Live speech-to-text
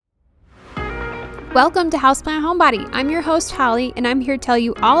Welcome to Houseplant Homebody. I'm your host, Holly, and I'm here to tell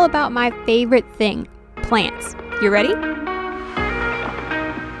you all about my favorite thing, plants. You ready?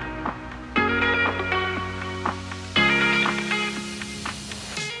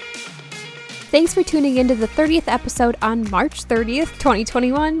 Thanks for tuning into the 30th episode on March 30th,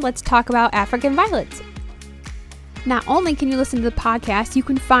 2021. Let's talk about African violets. Not only can you listen to the podcast, you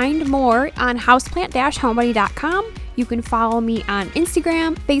can find more on houseplant-homebody.com. You can follow me on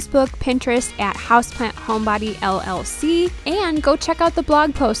Instagram, Facebook, Pinterest at Houseplant Homebody LLC, and go check out the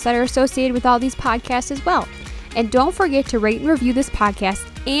blog posts that are associated with all these podcasts as well. And don't forget to rate and review this podcast,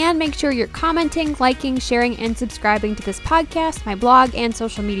 and make sure you're commenting, liking, sharing, and subscribing to this podcast, my blog, and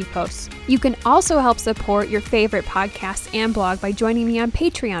social media posts. You can also help support your favorite podcast and blog by joining me on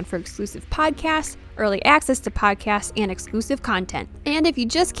Patreon for exclusive podcasts, early access to podcasts, and exclusive content. And if you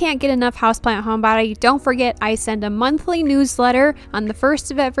just can't get enough Houseplant Homebody, don't forget I send a monthly newsletter on the first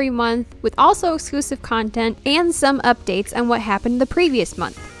of every month with also exclusive content and some updates on what happened the previous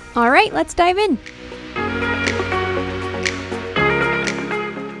month. All right, let's dive in.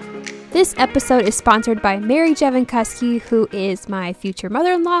 This episode is sponsored by Mary Javenkuski, who is my future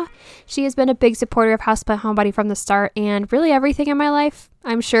mother-in-law. She has been a big supporter of Houseplant Homebody from the start and really everything in my life.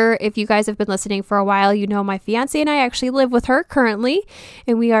 I'm sure if you guys have been listening for a while, you know my fiance and I actually live with her currently,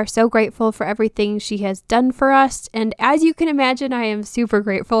 and we are so grateful for everything she has done for us. And as you can imagine, I am super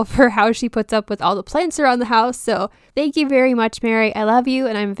grateful for how she puts up with all the plants around the house. So thank you very much, Mary. I love you,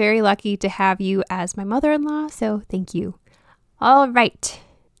 and I'm very lucky to have you as my mother-in-law. So thank you. All right.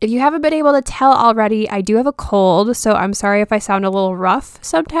 If you haven't been able to tell already, I do have a cold, so I'm sorry if I sound a little rough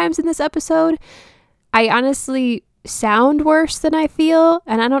sometimes in this episode. I honestly sound worse than I feel,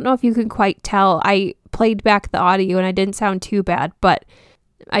 and I don't know if you can quite tell. I played back the audio and I didn't sound too bad, but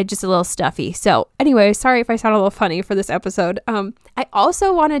I just a little stuffy. So anyway, sorry if I sound a little funny for this episode. I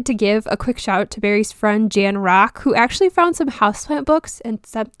also wanted to give a quick shout out to Barry's friend Jan Rock, who actually found some houseplant books and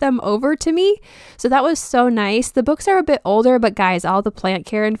sent them over to me. So that was so nice. The books are a bit older, but guys, all the plant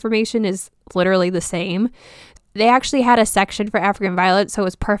care information is literally the same. They actually had a section for African violets, so it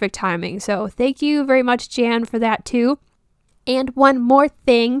was perfect timing. So thank you very much, Jan, for that too. And one more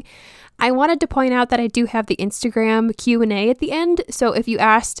thing, I wanted to point out that I do have the Instagram Q&A at the end. So if you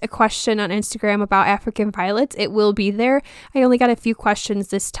asked a question on Instagram about African violets, it will be there. I only got a few questions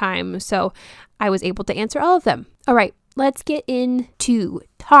this time, so I was able to answer all of them. All right, let's get into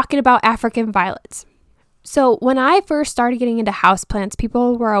talking about African violets. So when I first started getting into houseplants,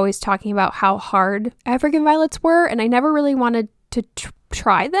 people were always talking about how hard African violets were, and I never really wanted to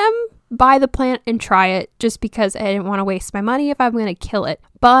try them. Buy the plant and try it just because I didn't want to waste my money if I'm going to kill it.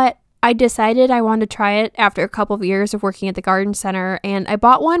 But I decided I wanted to try it after a couple of years of working at the garden center, and I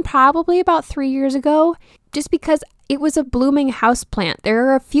bought one probably about 3 years ago just because it was a blooming houseplant. There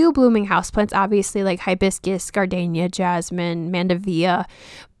are a few blooming houseplants, obviously, like hibiscus, gardenia, jasmine, mandevilla,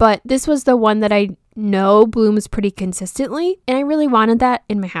 but this was the one that I know blooms pretty consistently, and I really wanted that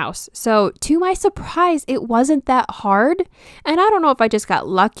in my house. So to my surprise, it wasn't that hard, and I don't know if I just got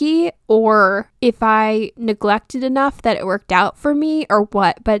lucky or if I neglected enough that it worked out for me or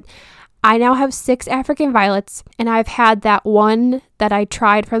what, but I now have 6 African violets, and I've had that one that I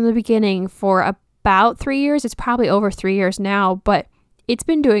tried from the beginning for about 3 years. It's probably over 3 years now, but it's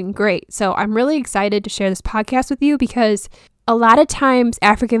been doing great. So I'm really excited to share this podcast with you because a lot of times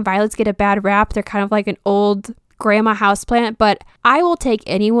African violets get a bad rap. They're kind of like an old grandma houseplant, but I will take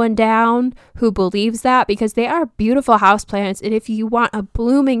anyone down who believes that because they are beautiful houseplants. And if you want a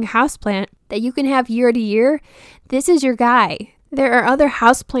blooming houseplant that you can have year to year, this is your guy. There are other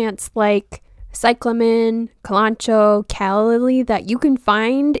houseplants like cyclamen, kalanchoe, calla lily that you can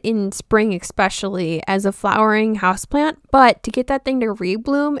find in spring, especially as a flowering houseplant, but to get that thing to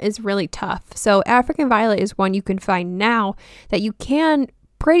rebloom is really tough. So African violet is one you can find now that you can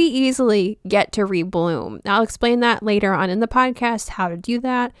pretty easily get to rebloom. I'll explain that later on in the podcast, how to do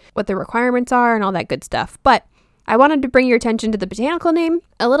that, what the requirements are, and all that good stuff. But I wanted to bring your attention to the botanical name,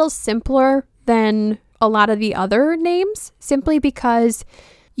 a little simpler than a lot of the other names, simply because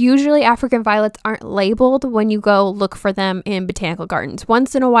usually African violets aren't labeled when you go look for them in botanical gardens.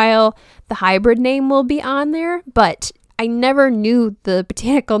 Once in a while, the hybrid name will be on there, but I never knew the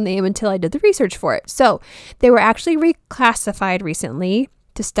botanical name until I did the research for it. So they were actually reclassified recently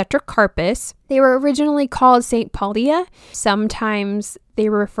to Stetrocarpus. They were originally called St. Paulia. Sometimes they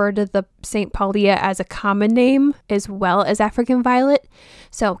refer to the St. Paulia as a common name as well as African violet.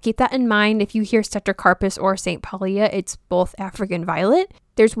 So keep that in mind. If you hear Stetrocarpus or St. Paulia, it's both African violet.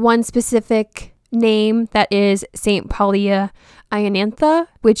 There's one specific name that is St. Paulia ionantha,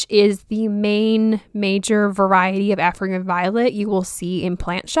 which is the main major variety of African violet you will see in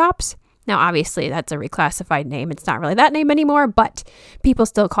plant shops. Now, obviously, that's a reclassified name. It's not really that name anymore, but people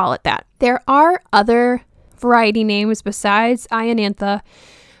still call it that. There are other variety names besides Ionantha,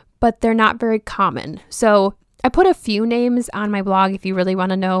 but they're not very common. So I put a few names on my blog if you really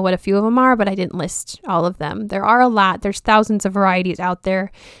want to know what a few of them are, but I didn't list all of them. There are a lot. There's thousands of varieties out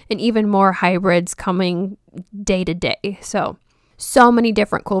there and even more hybrids coming day to day. So many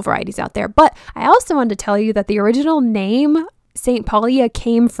different cool varieties out there. But I also wanted to tell you that the original name St. Paulia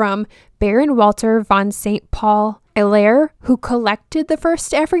came from Baron Walter von St. Paul Hilaire, who collected the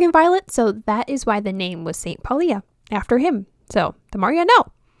first African violet. So that is why the name was St. Paulia, after him. So the more you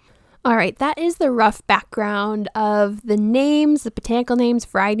know. All right, that is the rough background of the names, the botanical names,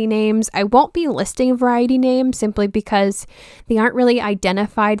 variety names. I won't be listing variety names simply because they aren't really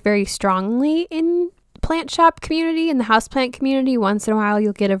identified very strongly in the plant shop community, in the houseplant community. Once in a while,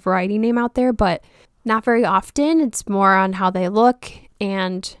 you'll get a variety name out there, but not very often. It's more on how they look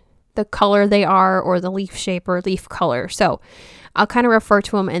and the color they are, or the leaf shape or leaf color. So I'll kind of refer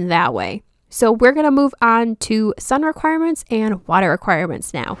to them in that way. So we're going to move on to sun requirements and water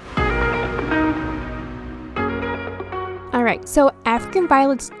requirements now. All right, so African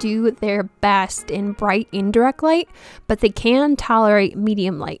violets do their best in bright indirect light, but they can tolerate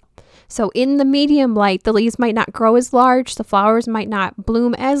medium light. So in the medium light, the leaves might not grow as large, the flowers might not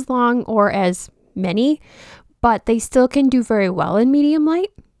bloom as long or as many, but they still can do very well in medium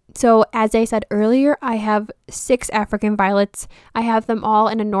light. So as I said earlier, I have 6 African violets. I have them all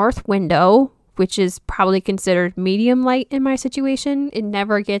in a north window, which is probably considered medium light in my situation. It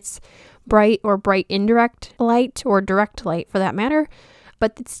never gets bright or bright indirect light, or direct light for that matter,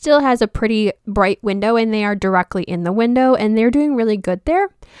 but it still has a pretty bright window, and they are directly in the window, and they're doing really good there.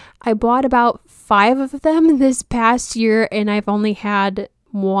 I bought about 5 of them this past year, and I've only had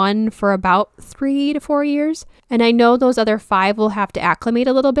one for about 3 to 4 years. And I know those other 5 will have to acclimate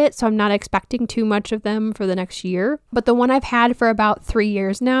a little bit, so I'm not expecting too much of them for the next year. But the one I've had for about 3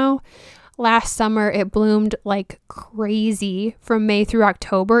 years now, last summer it bloomed like crazy from May through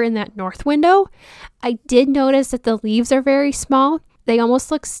October in that north window. I did notice that the leaves are very small. They almost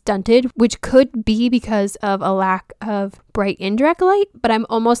look stunted, which could be because of a lack of bright indirect light, but I'm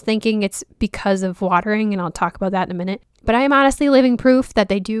almost thinking it's because of watering, and I'll talk about that in a minute. But I am honestly living proof that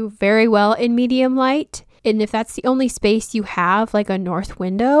they do very well in medium light. And if that's the only space you have, like a north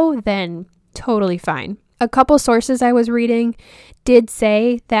window, then totally fine. A couple sources I was reading did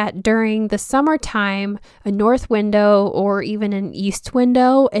say that during the summertime, a north window or even an east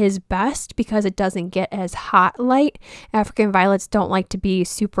window is best because it doesn't get as hot light. African violets don't like to be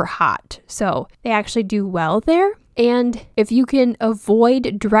super hot, so they actually do well there. And if you can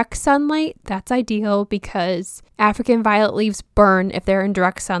avoid direct sunlight, that's ideal because African violet leaves burn if they're in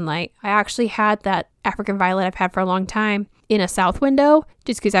direct sunlight. I actually had that African violet I've had for a long time in a south window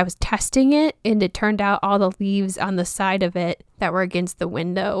just because I was testing it, and it turned out all the leaves on the side of it that were against the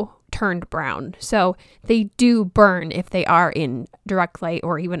window turned brown. So they do burn if they are in direct light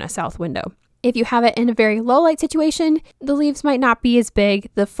or even a south window. If you have it in a very low light situation, the leaves might not be as big,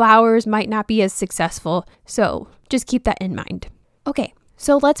 the flowers might not be as successful, so just keep that in mind. Okay,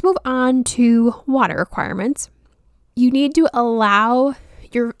 so let's move on to water requirements. You need to allow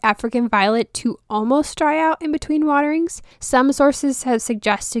your African violet to almost dry out in between waterings. Some sources have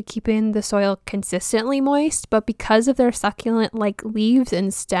suggested keeping the soil consistently moist, but because of their succulent-like leaves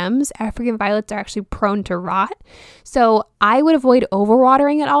and stems, African violets are actually prone to rot. So I would avoid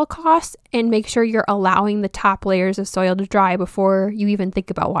overwatering at all costs and make sure you're allowing the top layers of soil to dry before you even think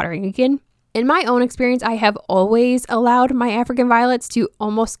about watering again. In my own experience, I have always allowed my African violets to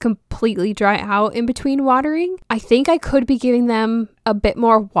almost completely dry out in between watering. I think I could be giving them a bit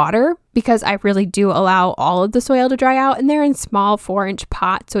more water because I really do allow all of the soil to dry out, and they're in small 4-inch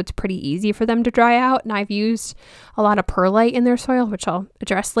pots, so it's pretty easy for them to dry out. And I've used a lot of perlite in their soil, which I'll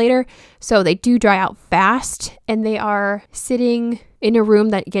address later. So they do dry out fast, and they are sitting in a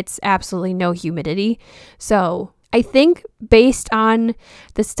room that gets absolutely no humidity. So I think based on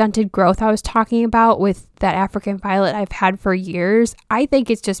the stunted growth I was talking about with that African violet I've had for years, I think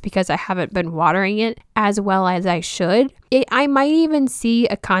it's just because I haven't been watering it as well as I should. I might even see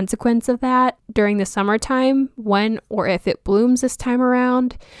a consequence of that during the summertime when or if it blooms this time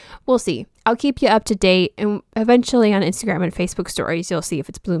around. We'll see. I'll keep you up to date, and eventually on Instagram and Facebook stories, you'll see if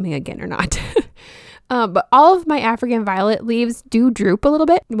it's blooming again or not. But all of my African violet leaves do droop a little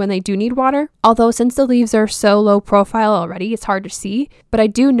bit when they do need water. Although since the leaves are so low profile already, it's hard to see. But I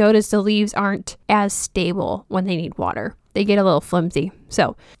do notice the leaves aren't as stable when they need water. They get a little flimsy.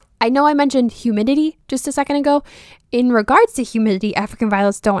 So I know I mentioned humidity just a second ago. in regards to humidity, African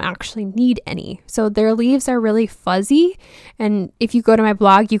violets don't actually need any. So their leaves are really fuzzy. And if you go to my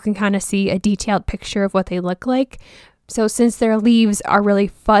blog, you can kind of see a detailed picture of what they look like. So since their leaves are really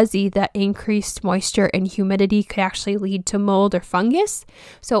fuzzy, that increased moisture and humidity could actually lead to mold or fungus.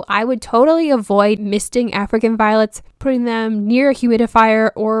 So I would totally avoid misting African violets, putting them near a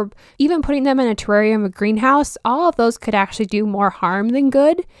humidifier, or even putting them in a terrarium or greenhouse. All of those could actually do more harm than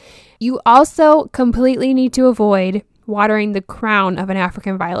good. You also completely need to avoid watering the crown of an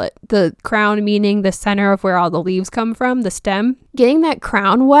African violet. The crown meaning the center of where all the leaves come from, the stem. Getting that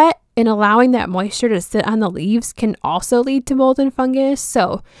crown wet and allowing that moisture to sit on the leaves can also lead to mold and fungus.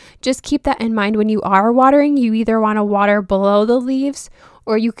 So just keep that in mind when you are watering. You either want to water below the leaves,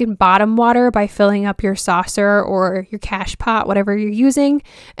 or you can bottom water by filling up your saucer or your cache pot, whatever you're using,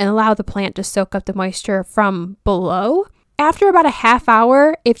 and allow the plant to soak up the moisture from below. After about a half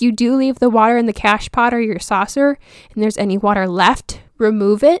hour, if you do leave the water in the cache pot or your saucer and there's any water left,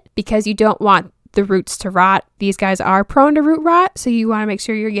 remove it because you don't want the roots to rot. These guys are prone to root rot, so you want to make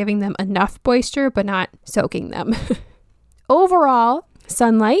sure you're giving them enough moisture but not soaking them. Overall,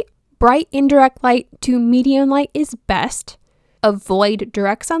 sunlight, bright indirect light to medium light is best. Avoid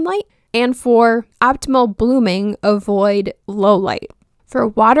direct sunlight. And for optimal blooming, avoid low light. For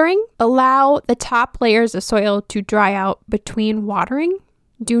watering, allow the top layers of soil to dry out between watering.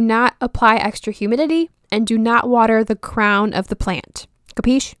 Do not apply extra humidity, and do not water the crown of the plant.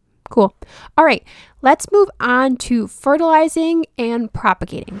 Capiche? Cool. All right, let's move on to fertilizing and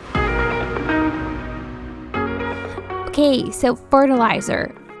propagating. Okay, so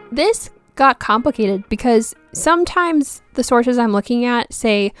fertilizer. This got complicated because sometimes the sources I'm looking at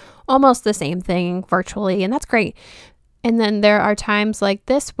say almost the same thing virtually, and that's great. And then there are times like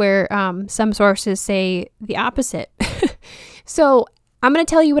this where some sources say the opposite. So I'm going to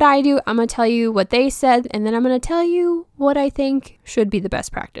tell you what I do. I'm going to tell you what they said, and then I'm going to tell you what I think should be the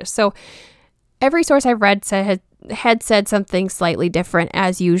best practice. So every source I've read had said something slightly different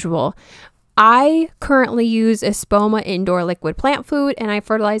as usual. I currently use Espoma indoor liquid plant food, and I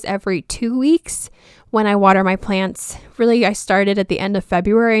fertilize every 2 weeks when I water my plants. Really, I started at the end of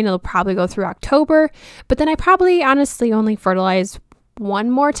February, and it'll probably go through October. But then I probably honestly only fertilize one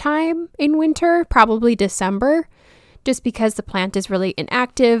more time in winter, probably December, just because the plant is really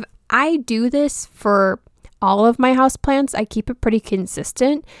inactive. I do this for all of my house plants. I keep it pretty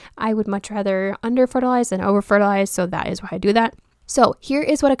consistent. I would much rather under fertilize than over fertilize, so that is why I do that. So here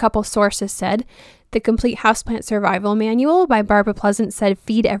is what a couple sources said. The Complete Houseplant Survival Manual by Barbara Pleasant said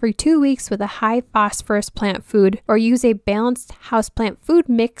feed every 2 weeks with a high phosphorus plant food, or use a balanced houseplant food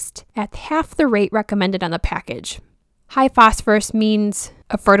mixed at half the rate recommended on the package. High phosphorus means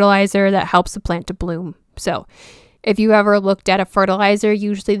a fertilizer that helps the plant to bloom. So if you ever looked at a fertilizer,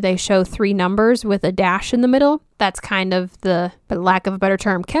 usually they show 3 numbers with a dash in the middle. That's kind of the, for lack of a better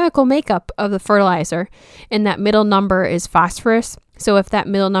term, chemical makeup of the fertilizer. And that middle number is phosphorus. So if that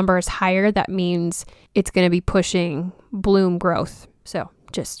middle number is higher, that means it's going to be pushing bloom growth. So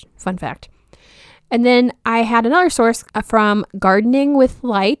just fun fact. And then I had another source from Gardening with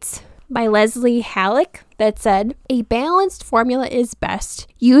Lights by Leslie Halleck that said, a balanced formula is best.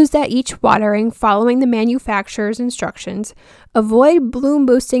 Used at each watering following the manufacturer's instructions. Avoid bloom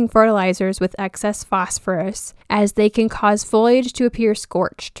boosting fertilizers with excess phosphorus as they can cause foliage to appear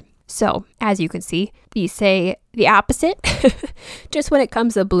scorched. So, as you can see, these say the opposite. Just when it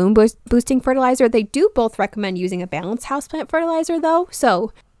comes to bloom boosting fertilizer, they do both recommend using a balanced houseplant fertilizer though.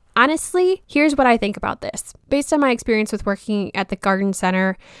 So honestly, here's what I think about this. Based on my experience with working at the garden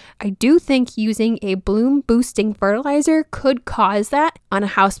center, I do think using a bloom boosting fertilizer could cause that on a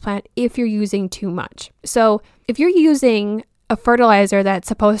houseplant if you're using too much. So if you're using a fertilizer that's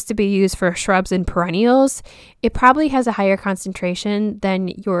supposed to be used for shrubs and perennials, it probably has a higher concentration than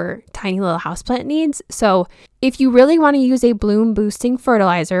your tiny little houseplant needs. So if you really want to use a bloom boosting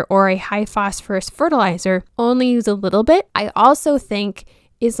fertilizer or a high phosphorus fertilizer, only use a little bit. I also think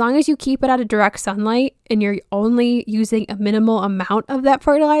as long as you keep it out of direct sunlight and you're only using a minimal amount of that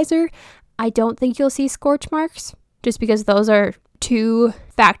fertilizer, I don't think you'll see scorch marks, just because those are 2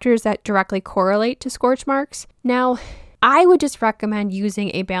 factors that directly correlate to scorch marks. Now, I would just recommend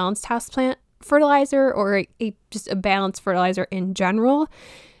using a balanced houseplant fertilizer or just a balanced fertilizer in general,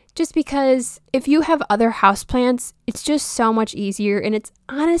 just because if you have other houseplants, it's just so much easier, and it's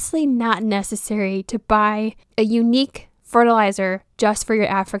honestly not necessary to buy a unique fertilizer just for your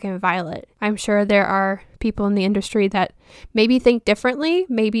African violet. I'm sure there are people in the industry that maybe think differently.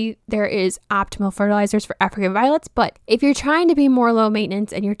 Maybe there is optimal fertilizers for African violets, but if you're trying to be more low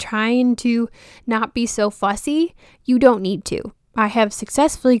maintenance and you're trying to not be so fussy, you don't need to. I have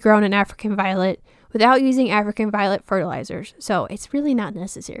successfully grown an African violet without using African violet fertilizers. So it's really not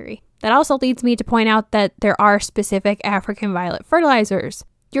necessary. That also leads me to point out that there are specific African violet fertilizers.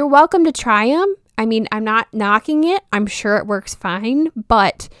 You're welcome to try them. I mean, I'm not knocking it. I'm sure it works fine,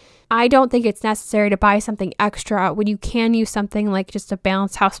 but I don't think it's necessary to buy something extra when you can use something like just a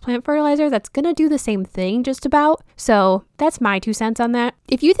balanced houseplant fertilizer that's going to do the same thing just about. So that's my 2 cents on that.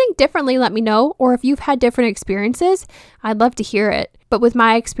 If you think differently, let me know. Or if you've had different experiences, I'd love to hear it. But with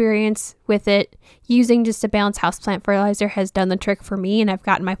my experience with it, using just a balanced houseplant fertilizer has done the trick for me, and I've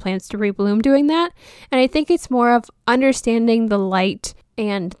gotten my plants to rebloom doing that. And I think it's more of understanding the light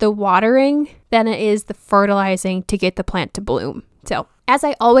and the watering than it is the fertilizing to get the plant to bloom. So, as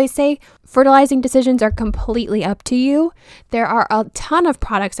I always say, fertilizing decisions are completely up to you. There are a ton of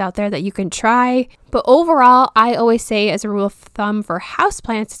products out there that you can try, but overall, I always say as a rule of thumb for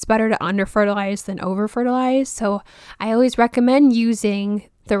houseplants, it's better to under-fertilize than over-fertilize. So I always recommend using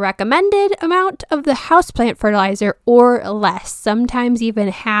the recommended amount of the houseplant fertilizer or less, sometimes even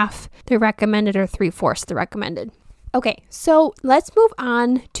half the recommended or 3/4 the recommended. Okay, so let's move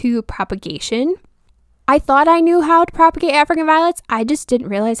on to propagation. I thought I knew how to propagate African violets. I just didn't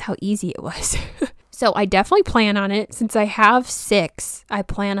realize how easy it was. So I definitely plan on it. Since I have 6, I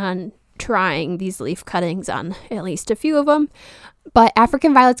plan on trying these leaf cuttings on at least a few of them. But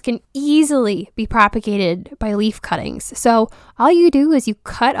African violets can easily be propagated by leaf cuttings. So all you do is you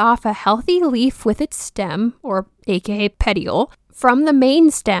cut off a healthy leaf with its stem, or aka petiole, from the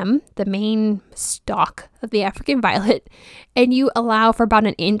main stem, the main stalk of the African violet, and you allow for about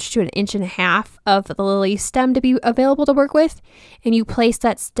 1 inch to 1.5 inches of the lily stem to be available to work with, and you place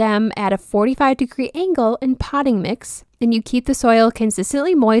that stem at a 45-degree angle in potting mix, and you keep the soil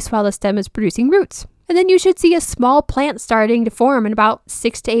consistently moist while the stem is producing roots. And then you should see a small plant starting to form in about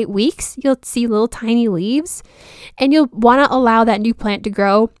 6 to 8 weeks. You'll see little tiny leaves, and you'll want to allow that new plant to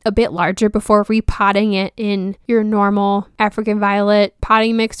grow a bit larger before repotting it in your normal African violet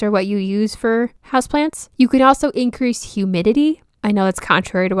potting mix or what you use for houseplants. You can also increase humidity. I know that's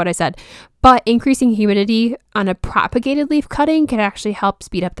contrary to what I said, but increasing humidity on a propagated leaf cutting can actually help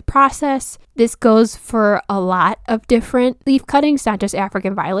speed up the process. This goes for a lot of different leaf cuttings, not just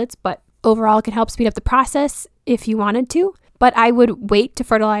African violets, but overall, it can help speed up the process if you wanted to, but I would wait to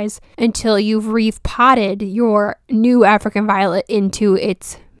fertilize until you've repotted your new African violet into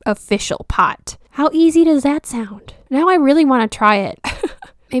its official pot. How easy does that sound? Now I really want to try it.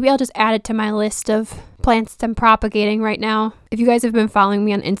 Maybe I'll just add it to my list of plants I'm propagating right now. If you guys have been following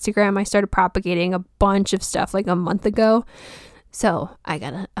me on Instagram, I started propagating a bunch of stuff like a month ago, so I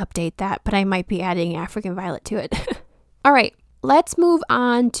gotta update that, but I might be adding African violet to it. All right. Let's move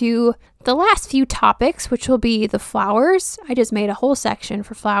on to the last few topics, which will be the flowers. I just made a whole section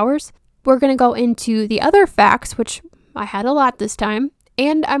for flowers. We're going to go into the other facts, which I had a lot this time,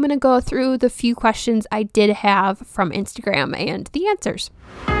 and I'm going to go through the few questions I did have from Instagram and the answers.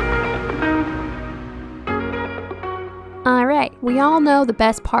 All right, we all know the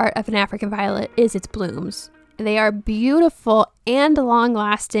best part of an African violet is its blooms. They are beautiful and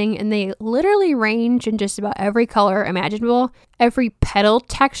long-lasting, and they literally range in just about every color imaginable, every petal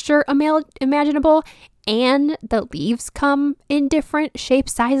texture imaginable, and the leaves come in different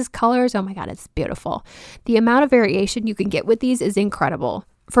shapes, sizes, colors. Oh my God, it's beautiful. The amount of variation you can get with these is incredible.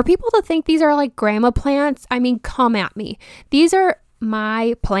 For people to think these are like grandma plants, I mean, come at me. These are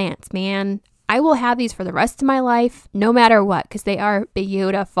my plants, man. I will have these for the rest of my life, no matter what, because they are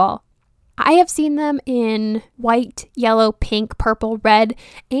beautiful. I have seen them in white, yellow, pink, purple, red,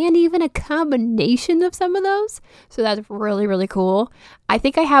 and even a combination of some of those. So that's really, really cool. I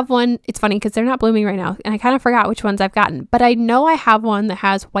think I have one. It's funny because they're not blooming right now, and I kind of forgot which ones I've gotten. But I know I have one that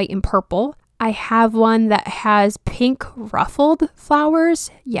has white and purple. I have one that has pink ruffled flowers.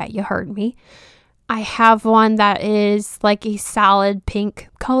 Yeah, you heard me. I have one that is like a solid pink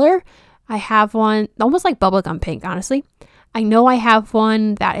color. I have one almost like bubblegum pink, honestly. I know I have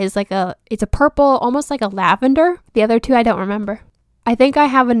one that is it's a purple, almost like a lavender. The other two, I don't remember. I think I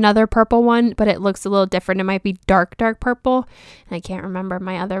have another purple one, but it looks a little different. It might be dark, dark purple. And I can't remember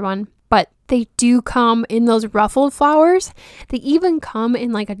my other one. But they do come in those ruffled flowers. They even come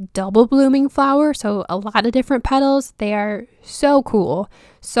in like a double blooming flower. So a lot of different petals. They are so cool.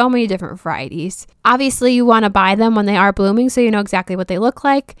 So many different varieties. Obviously, you want to buy them when they are blooming so you know exactly what they look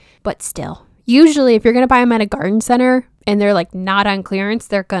like. But still, usually if you're going to buy them at a garden center, and they're like not on clearance,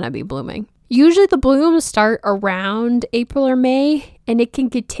 they're gonna be blooming. Usually the blooms start around April or May, and it can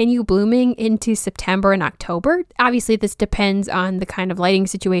continue blooming into September and October. Obviously, this depends on the kind of lighting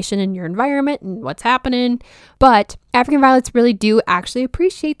situation in your environment and what's happening, but African violets really do actually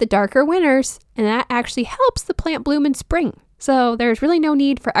appreciate the darker winters, and that actually helps the plant bloom in spring. So there's really no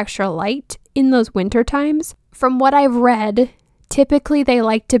need for extra light in those winter times. From what I've read, typically they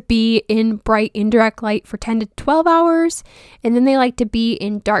like to be in bright indirect light for 10 to 12 hours, and then they like to be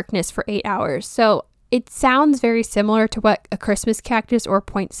in darkness for 8 hours. So it sounds very similar to what a Christmas cactus or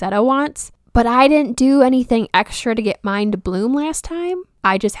poinsettia wants, but I didn't do anything extra to get mine to bloom last time.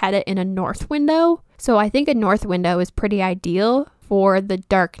 I just had it in a north window. So I think a north window is pretty ideal for the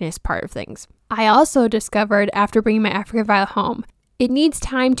darkness part of things. I also discovered after bringing my African violet home, it needs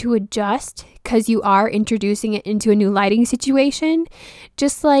time to adjust because you are introducing it into a new lighting situation,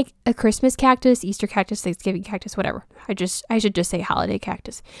 just like a Christmas cactus, Easter cactus, Thanksgiving cactus, whatever. I should just say holiday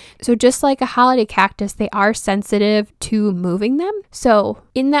cactus. So just like a holiday cactus, they are sensitive to moving them. So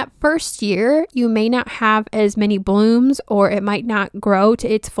in that first year, you may not have as many blooms or it might not grow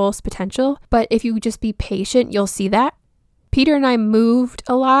to its fullest potential. But if you just be patient, you'll see that. Peter and I moved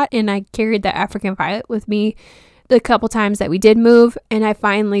a lot and I carried the African violet with me the couple times that we did move, and I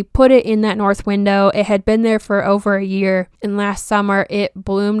finally put it in that north window. It had been there for over a year, and last summer it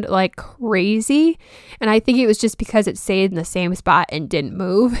bloomed like crazy, and I think it was just because it stayed in the same spot and didn't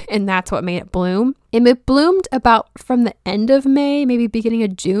move, and that's what made it bloom. And it bloomed about from the end of May, maybe beginning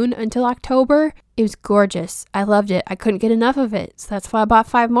of June until October. It was gorgeous. I loved it. I couldn't get enough of it, so that's why I bought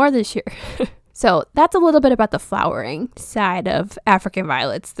 5 more this year. So that's a little bit about the flowering side of African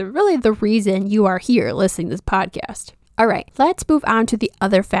violets. Really the reason you are here listening to this podcast. All right, let's move on to the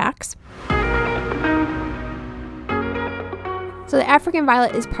other facts. So the African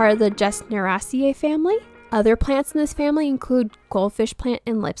violet is part of the Gesneriaceae family. Other plants in this family include goldfish plant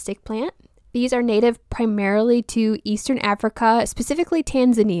and lipstick plant. These are native primarily to Eastern Africa, specifically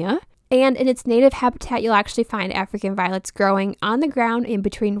Tanzania. And in its native habitat, you'll actually find African violets growing on the ground in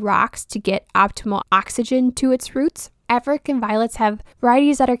between rocks to get optimal oxygen to its roots. African violets have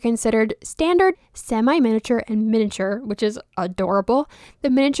varieties that are considered standard, semi-miniature, and miniature, which is adorable. The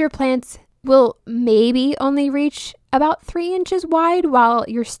miniature plants will maybe only reach about 3 inches wide, while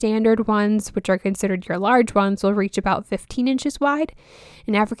your standard ones, which are considered your large ones, will reach about 15 inches wide.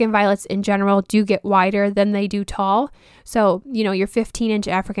 And African violets in general do get wider than they do tall. So, your 15-inch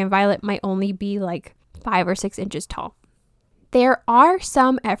African violet might only be like 5 or 6 inches tall. There are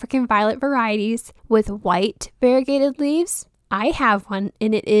some African violet varieties with white variegated leaves. I have one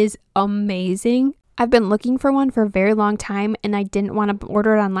and it is amazing. I've been looking for one for a very long time and I didn't want to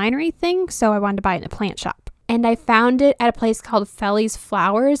order it online or anything, so I wanted to buy it in a plant shop. And I found it at a place called Felly's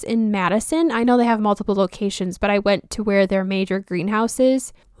Flowers in Madison. I know they have multiple locations, but I went to where their major greenhouse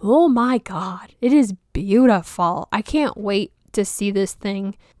is. Oh my God, it is beautiful. I can't wait to see this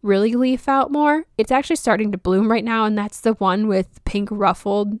thing really leaf out more. It's actually starting to bloom right now, and that's the one with pink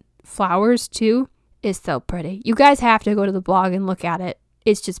ruffled flowers too. It's so pretty. You guys have to go to the blog and look at it.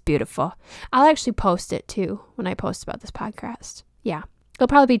 It's just beautiful. I'll actually post it too when I post about this podcast. Yeah. It'll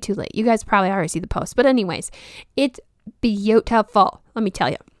probably be too late. You guys probably already see the post. But anyways, it's beautiful, let me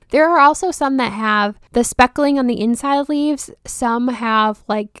tell you. There are also some that have the speckling on the inside of leaves. Some have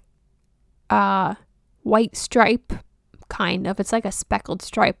like white stripe, kind of. It's like a speckled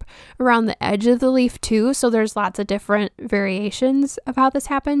stripe around the edge of the leaf too. So there's lots of different variations of how this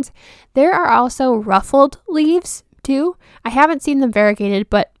happens. There are also ruffled leaves too. I haven't seen them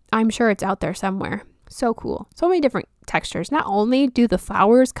variegated, but I'm sure it's out there somewhere. So cool. So many different textures. Not only do the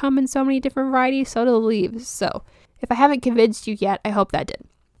flowers come in so many different varieties, so do the leaves. So if I haven't convinced you yet, I hope that did.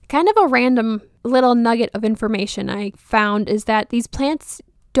 Kind of a random little nugget of information I found is that these plants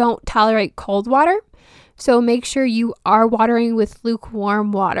don't tolerate cold water. So make sure you are watering with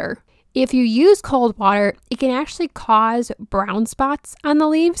lukewarm water. If you use cold water, it can actually cause brown spots on the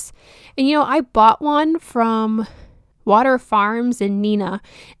leaves. And I bought one from Water Farms in Neenah,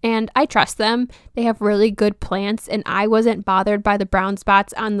 and I trust them. They have really good plants, and I wasn't bothered by the brown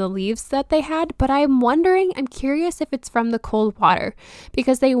spots on the leaves that they had, but I'm curious if it's from the cold water,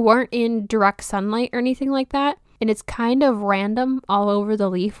 because they weren't in direct sunlight or anything like that, and it's kind of random all over the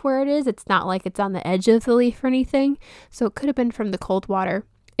leaf where it is. It's not like it's on the edge of the leaf or anything, so it could have been from the cold water.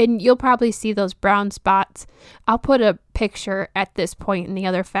 And you'll probably see those brown spots. I'll put a picture at this point in the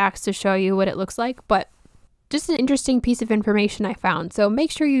other facts to show you what it looks like, but just an interesting piece of information I found. So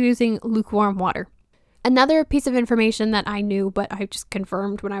make sure you're using lukewarm water. Another piece of information that I knew, but I just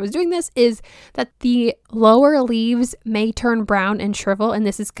confirmed when I was doing this, is that the lower leaves may turn brown and shrivel, and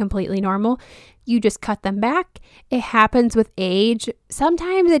this is completely normal. You just cut them back. It happens with age.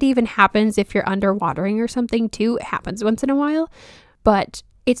 Sometimes it even happens if you're underwatering or something too. It happens once in a while, but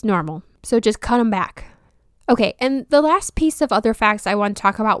it's normal. So just cut them back. Okay, and the last piece of other facts I want to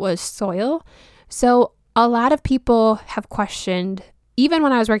talk about was soil. So a lot of people have questioned even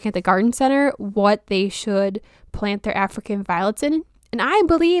when I was working at the garden center, what they should plant their African violets in. And I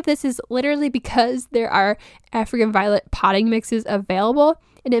believe this is literally because there are African violet potting mixes available,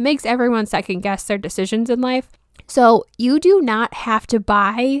 and it makes everyone second guess their decisions in life. So you do not have to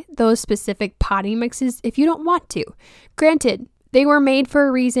buy those specific potting mixes if you don't want to. Granted, they were made for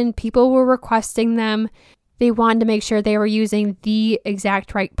a reason. People were requesting them. They wanted to make sure they were using the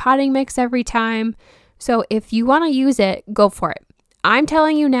exact right potting mix every time. So if you want to use it, go for it. I'm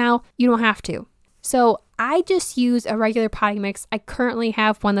telling you now, you don't have to. So I just use a regular potting mix. I currently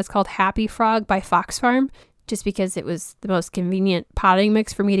have one that's called Happy Frog by Fox Farm, just because it was the most convenient potting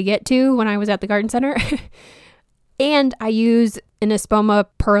mix for me to get to when I was at the garden center. And I use an Espoma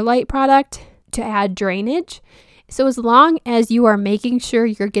perlite product to add drainage. So as long as you are making sure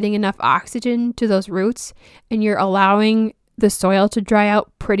you're getting enough oxygen to those roots and you're allowing the soil to dry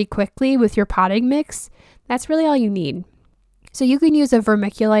out pretty quickly with your potting mix, that's really all you need. So you can use a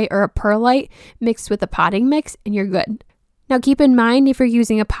vermiculite or a perlite mixed with a potting mix and you're good. Now keep in mind, if you're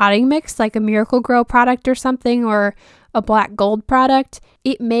using a potting mix like a Miracle-Gro product or something, or a Black Gold product,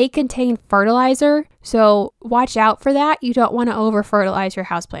 it may contain fertilizer, so watch out for that. You don't want to over-fertilize your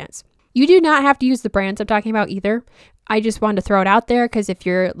houseplants. You do not have to use the brands I'm talking about either. I just wanted to throw it out there because if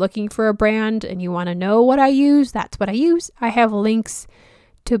you're looking for a brand and you want to know what I use, that's what I use. I have links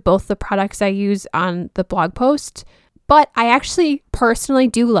to both the products I use on the blog post. But I actually personally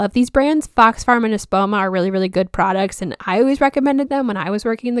do love these brands. Fox Farm and Espoma are really, really good products, and I always recommended them when I was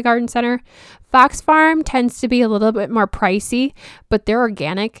working in the garden center. Fox Farm tends to be a little bit more pricey, but they're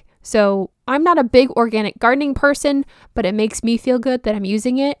organic. So I'm not a big organic gardening person, but it makes me feel good that I'm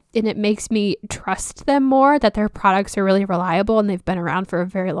using it, and it makes me trust them more, that their products are really reliable and they've been around for a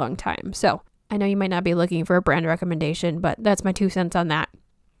very long time. So I know you might not be looking for a brand recommendation, but that's my 2 cents on that.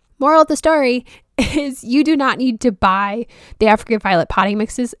 Moral of the story is you do not need to buy the African violet potting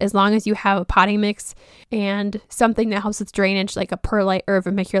mixes as long as you have a potting mix and something that helps with drainage like a perlite or a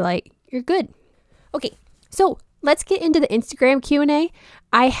vermiculite. You're good. Okay, so let's get into the Instagram Q&A.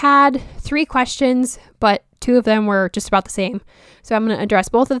 I had 3 questions, but 2 of them were just about the same. So I'm going to address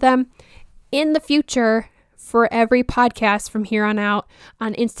both of them. In the future, for every podcast from here on out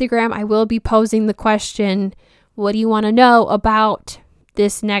on Instagram, I will be posing the question, what do you want to know about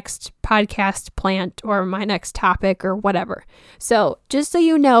this next podcast plant or my next topic or whatever. So just so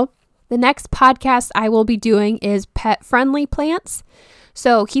you know, the next podcast I will be doing is pet-friendly plants.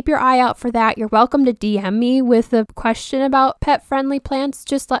 So keep your eye out for that. You're welcome to DM me with a question about pet-friendly plants.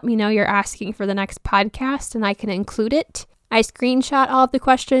 Just let me know you're asking for the next podcast and I can include it. I screenshot all of the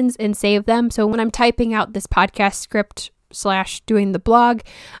questions and save them. So when I'm typing out this podcast script / doing the blog,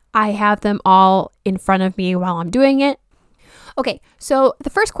 I have them all in front of me while I'm doing it. Okay, so the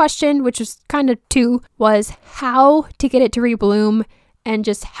first question, which was kind of 2, was how to get it to rebloom and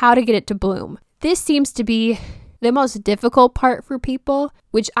just how to get it to bloom. This seems to be the most difficult part for people,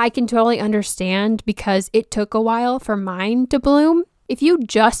 which I can totally understand because it took a while for mine to bloom. If you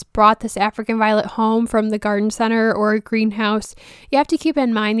just brought this African violet home from the garden center or a greenhouse, you have to keep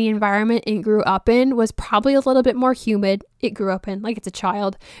in mind the environment it grew up in was probably a little bit more humid. It grew up in, like it's a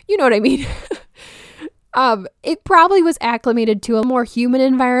child. You know what I mean? It probably was acclimated to a more humid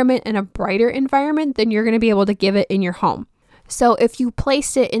environment and a brighter environment than you're going to be able to give it in your home. So if you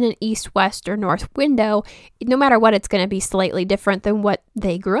placed it in an east, west, or north window, no matter what, it's going to be slightly different than what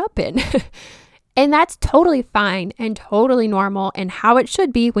they grew up in. And that's totally fine and totally normal and how it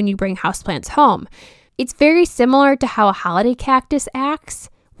should be when you bring houseplants home. It's very similar to how a holiday cactus acts,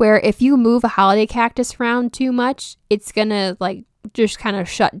 where if you move a holiday cactus around too much, it's going to just kind of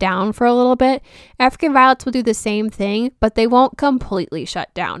shut down for a little bit. African violets will do the same thing, but they won't completely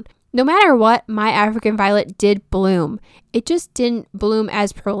shut down. No matter what, my African violet did bloom. It just didn't bloom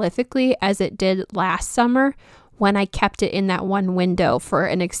as prolifically as it did last summer when I kept it in that one window for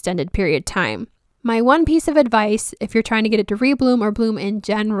an extended period of time. My one piece of advice, if you're trying to get it to rebloom or bloom in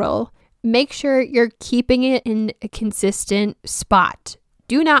general, make sure you're keeping it in a consistent spot.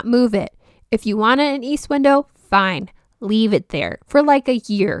 Do not move it. If you want it in an east window, fine. Leave it there for like a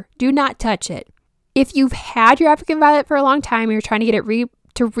year. Do not touch it. If you've had your African violet for a long time, you're trying to get it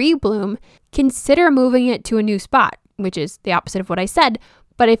to rebloom, consider moving it to a new spot, which is the opposite of what I said.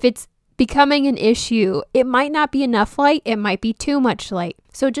 But if it's becoming an issue, it might not be enough light. It might be too much light.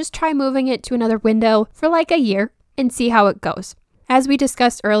 So just try moving it to another window for like a year and see how it goes. As we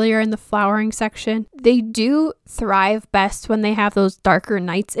discussed earlier in the flowering section, they do thrive best when they have those darker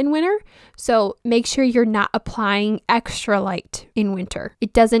nights in winter. So make sure you're not applying extra light in winter.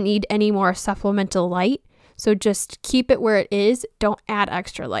 It doesn't need any more supplemental light. So just keep it where it is. Don't add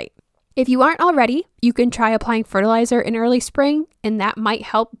extra light. If you aren't already, you can try applying fertilizer in early spring, and that might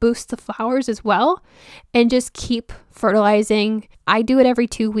help boost the flowers as well. And just keep fertilizing. I do it every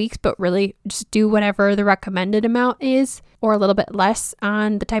 2 weeks, but really just do whatever the recommended amount is, or a little bit less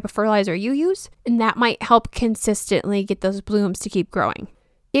on the type of fertilizer you use. And that might help consistently get those blooms to keep growing.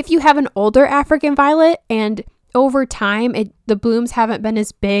 If you have an older African violet and over time, the blooms haven't been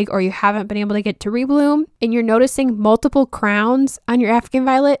as big, or you haven't been able to get to rebloom, and you're noticing multiple crowns on your African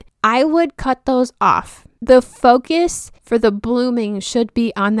violet, I would cut those off. The focus for the blooming should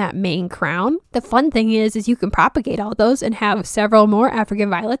be on that main crown. The fun thing is you can propagate all those and have several more African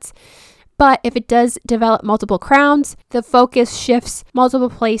violets. But if it does develop multiple crowns, the focus shifts multiple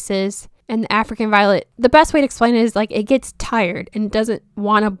places. And the African violet, the best way to explain it is like it gets tired and doesn't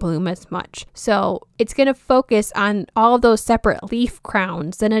want to bloom as much. So it's going to focus on all of those separate leaf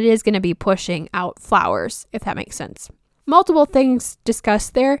crowns than it is going to be pushing out flowers, if that makes sense. Multiple things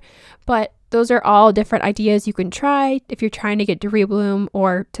discussed there, but those are all different ideas you can try if you're trying to get to rebloom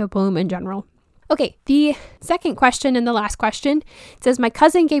or to bloom in general. Okay, the second question and the last question says, my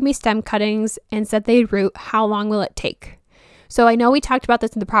cousin gave me stem cuttings and said they'd root. How long will it take? So I know we talked about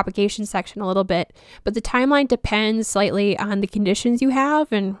this in the propagation section a little bit, but the timeline depends slightly on the conditions you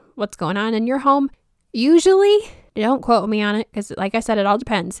have and what's going on in your home. Usually, don't quote me on it because like I said, it all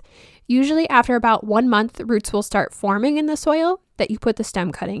depends. Usually after about 1 month, roots will start forming in the soil that you put the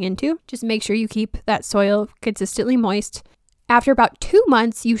stem cutting into. Just make sure you keep that soil consistently moist. After about 2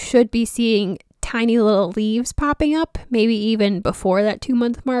 months, you should be seeing tiny little leaves popping up, maybe even before that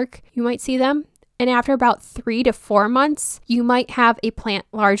 2-month mark, you might see them. And after about 3 to 4 months, you might have a plant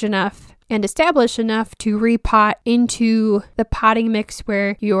large enough and established enough to repot into the potting mix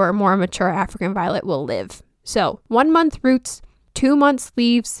where your more mature African violet will live. So 1 month roots, 2 months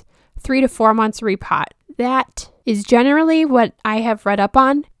leaves, 3 to 4 months repot. That is generally what I have read up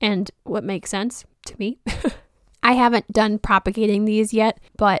on and what makes sense to me. I haven't done propagating these yet,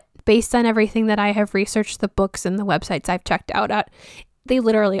 but based on everything that I have researched, the books and the websites I've checked out at, they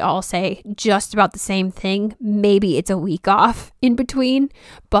literally all say just about the same thing. Maybe it's a week off in between,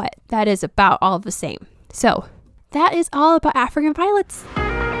 but that is about all the same. So that is all about African violets.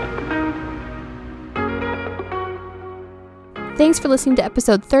 Thanks for listening to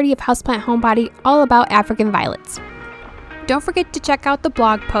episode 30 of Houseplant Homebody, all about African violets. Don't forget to check out the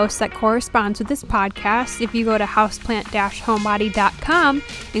blog post that corresponds with this podcast. If you go to houseplant-homebody.com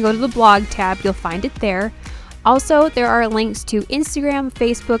and go to the blog tab, you'll find it there. Also, there are links to Instagram,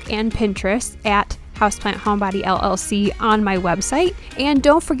 Facebook, and Pinterest at Houseplant Homebody LLC on my website. And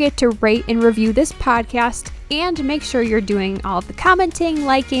don't forget to rate and review this podcast, and make sure you're doing all of the commenting,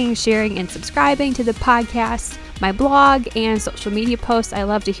 liking, sharing, and subscribing to the podcast, my blog, and social media posts. I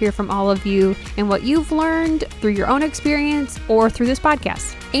love to hear from all of you and what you've learned through your own experience or through this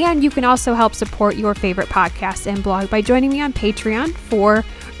podcast. And you can also help support your favorite podcast and blog by joining me on Patreon for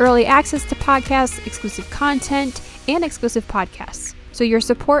early access to podcasts, exclusive content, and exclusive podcasts. So your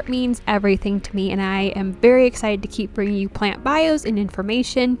support means everything to me, and I am very excited to keep bringing you plant bios and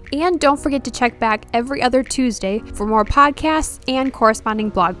information. And don't forget to check back every other Tuesday for more podcasts and corresponding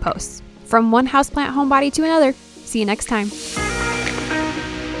blog posts. From one houseplant homebody to another. See you next time.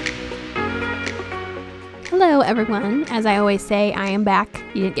 Hello, everyone. As I always say, I am back.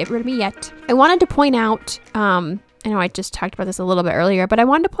 You didn't get rid of me yet. I wanted to point out, I know I just talked about this a little bit earlier, but I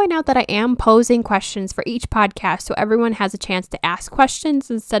wanted to point out that I am posing questions for each podcast so everyone has a chance to ask questions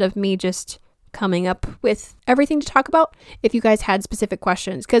instead of me just coming up with everything to talk about. If you guys had specific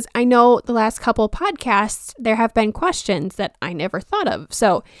questions, because I know the last couple of podcasts, there have been questions that I never thought of.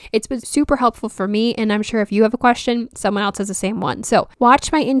 So it's been super helpful for me. And I'm sure if you have a question, someone else has the same one. So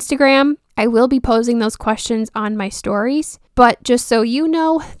watch my Instagram. I will be posing those questions on my stories. But just so you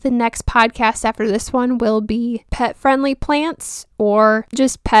know, the next podcast after this one will be pet-friendly plants or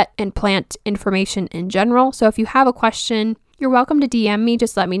just pet and plant information in general. So if you have a question, you're welcome to DM me.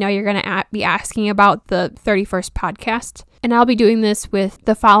 Just let me know you're going to be asking about the 31st podcast. And I'll be doing this with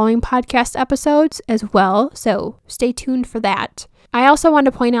the following podcast episodes as well. So stay tuned for that. I also want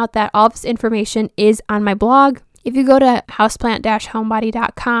to point out that all this information is on my blog. If you go to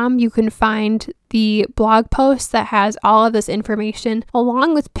houseplant-homebody.com, you can find the blog post that has all of this information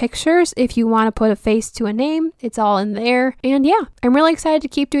along with pictures. If you want to put a face to a name, it's all in there. And yeah, I'm really excited to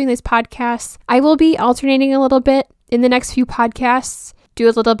keep doing these podcasts. I will be alternating a little bit in the next few podcasts, do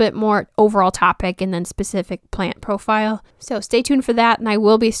a little bit more overall topic and then specific plant profile. So stay tuned for that. And I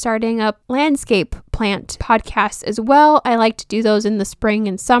will be starting up landscape plant podcasts as well. I like to do those in the spring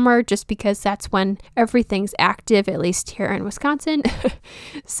and summer just because that's when everything's active, at least here in Wisconsin.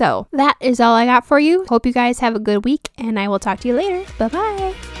 So that is all I got for you. Hope you guys have a good week and I will talk to you later.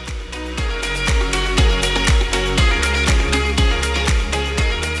 Bye-bye.